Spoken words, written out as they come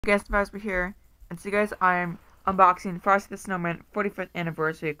Guest Frosty here, and so guys, I'm unboxing Frosty the Snowman 45th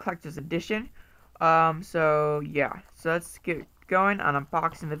Anniversary Collector's Edition. So let's get going on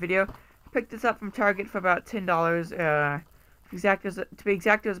unboxing the video. Picked this up from Target for about $10. To be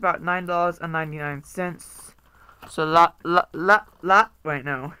exact, it was about $9.99. So last but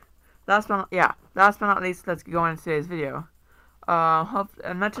not least, let's get going into today's video.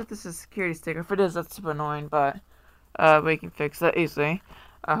 I'm not sure if this is a security sticker. If it is, that's super annoying, but we can fix that easily.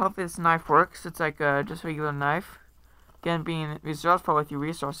 Hopefully this knife works. It's like just a regular knife. Again, being resourceful with your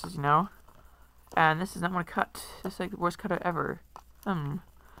resources, you know. And this is not one to cut. This is like the worst cutter ever. I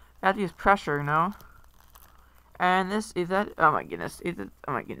have to use pressure, you know. And this is that. Oh my goodness.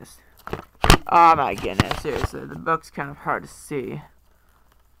 Oh my goodness. Oh my goodness. Seriously, the book's kind of hard to see.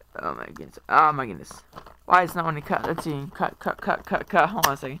 Oh my goodness. Oh my goodness. Why is it not one to cut? Let's see. Cut. Hold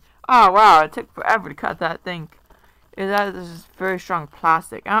on a second. Oh wow! It took forever to cut that thing. This is very strong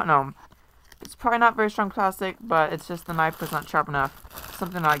plastic. I don't know. It's probably not very strong plastic, but it's just the knife was not sharp enough.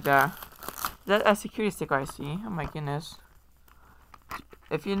 Something like that. Is that a security sticker I see? Oh my goodness.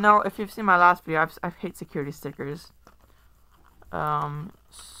 If you've seen my last video, I hate security stickers. So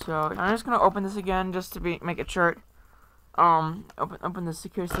I'm just gonna open this again just to make it short. Open the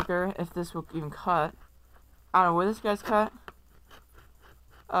security sticker if this will even cut. I don't know, will this guy's cut?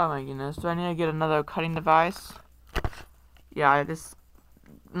 Oh my goodness. Do I need to get another cutting device? Yeah, this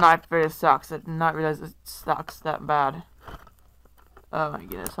knife really sucks. I did not realize it sucks that bad. Oh my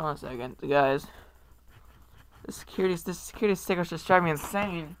goodness, hold on a second, guys. This security sticker just drive me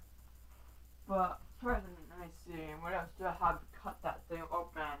insane. But let me see, what else do I have to cut that thing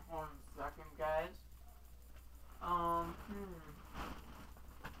open? Hold on a second, guys. Oh,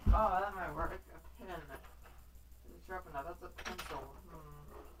 that might work. A pen. It's sharp enough. That's a pencil.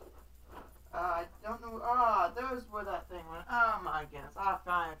 I don't know. There's where that thing went. Oh my goodness. I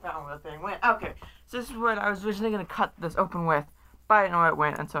finally found where the thing went. Okay. So this is what I was originally going to cut this open with, but I didn't know where it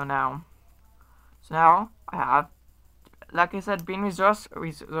went until now. So now I have, like I said, being resourceful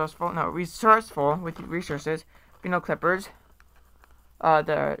with resources. No clippers.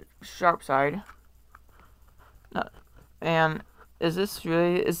 The sharp side. And is this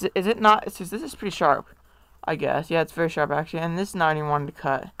really, is it not? This is pretty sharp, I guess. Yeah, it's very sharp actually. And this is not even one to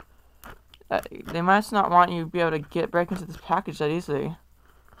cut. They must not want you to be able to break into this package that easily.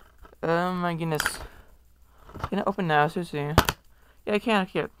 Oh my goodness. Can I open now? Seriously. Yeah, I can.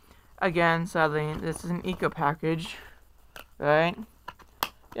 Okay. Again, sadly, this is an eco package. Right?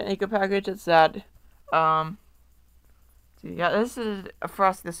 Yeah, an eco package. It's that. So yeah, this is a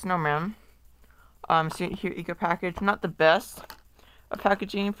Frosty the Snowman. So here, eco package. Not the best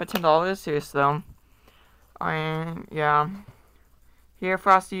packaging for $10. Seriously though. Yeah. Here,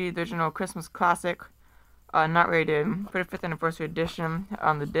 Frosty, the original Christmas classic, not rated, 45th anniversary edition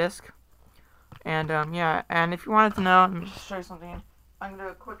on the disc. And yeah, and if you wanted to know, let me just show you something. I'm gonna do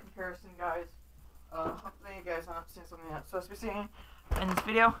a quick comparison, guys. Hopefully you guys aren't seeing something that's supposed to be seeing in this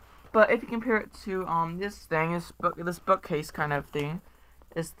video. But if you compare it to this thing, this bookcase kind of thing,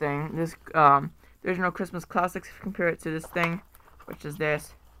 the original Christmas classics. If you compare it to this thing, which is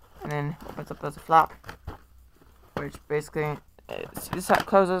this, and then opens up as a flap, which basically. This how it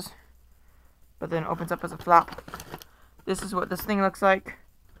closes, but then opens up as a flap. This is what this thing looks like.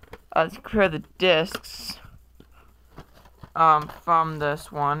 Let's compare the discs from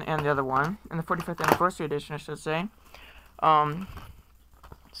this one and the other one, and the 45th anniversary edition, I should say.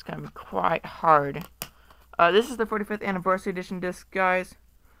 It's gonna be quite hard. This is the 45th anniversary edition disc, guys.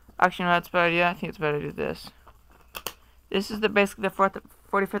 Actually, no, that's a bad idea. I think it's better to do this. This is basically the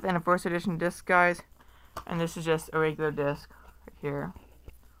 45th anniversary edition disc, guys, and this is just a regular disc. Here,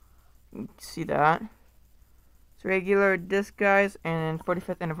 you can see that it's regular disc, guys, and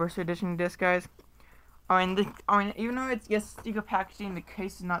 45th anniversary edition disc, guys. Even though it's eco packaging, the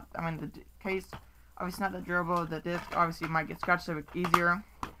case is not. The case obviously not that durable. The disc obviously might get scratched a bit easier.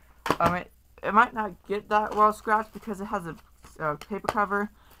 It might not get that well scratched because it has a paper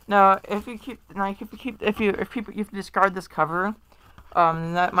cover. No, if you discard this cover,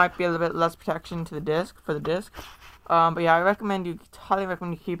 that might be a little bit less protection to the disc for the disc. But yeah, I highly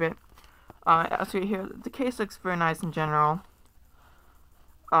recommend you keep it. Also here, the case looks very nice in general.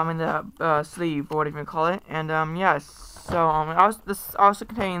 In the sleeve, or whatever you call it. And yeah, so this also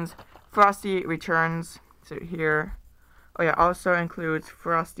contains Frosty Returns. So here, also includes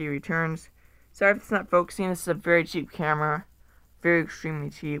Frosty Returns. Sorry if it's not focusing. This is a very cheap camera, very extremely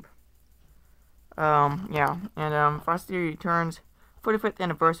cheap. Yeah, and Frosty Returns, 45th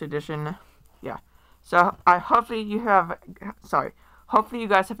anniversary edition. Yeah. So hopefully you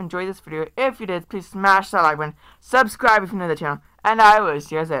guys have enjoyed this video. If you did, please smash that like button, subscribe if you're new to the channel, And I will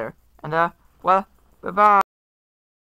see you guys later. And, well, bye-bye.